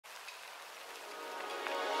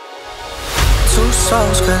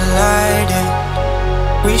souls colliding.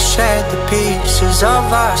 We shared the pieces of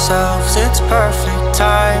ourselves. It's perfect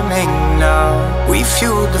timing now. We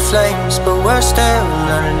fueled the flames, but we're still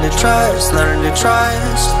learning to trust, learning to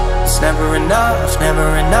trust. It's never enough, never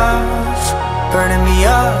enough. Burning me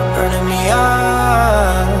up, burning me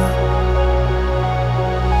up.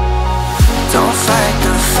 Don't fight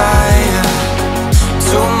the fire,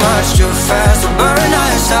 too much too fast will burn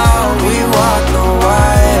us out. We walk the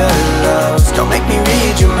wire, love. Don't make me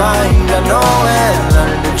read your mind, I know it.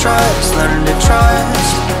 Learning to trust, learning to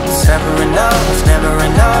trust. It's never enough, never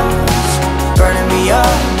enough. Burning me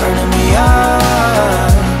up, burning me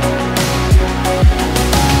up.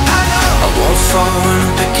 I won't fall when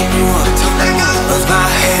I'm picking you up. Of my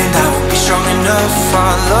hand, I won't be strong enough.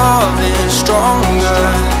 Our love is stronger,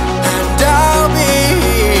 and I'll be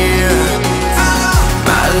here.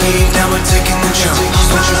 My lead, now we're taking the jump.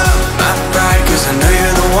 My pride, cause I know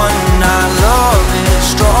you're the one. Our love is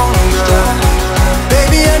stronger.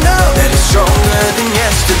 Baby, I know that it's stronger than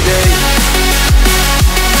yesterday.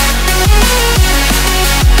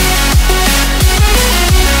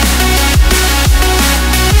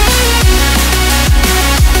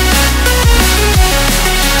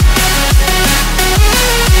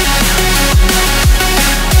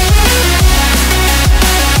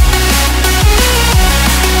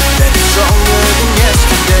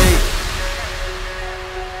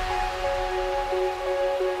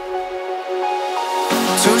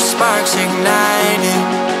 Two sparks ignited.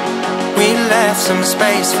 We left some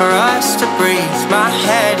space for us to breathe. My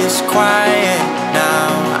head is quiet now.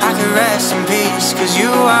 I can rest in peace, cause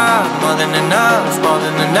you are more than enough, more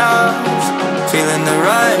than enough. Feeling the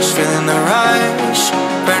rush, feeling the rush.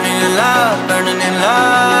 Burning in love, burning in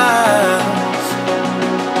love.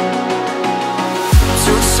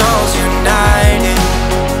 Two souls united.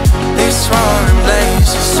 This roaring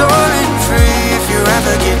blaze is soaring free. If you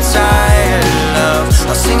ever get tired, love,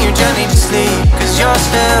 I'll sing you gently to sleep, cause you're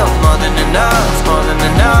still more than enough, more than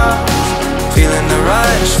enough. Feeling the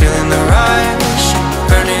rush, feeling the rush.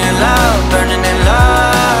 Burning in love.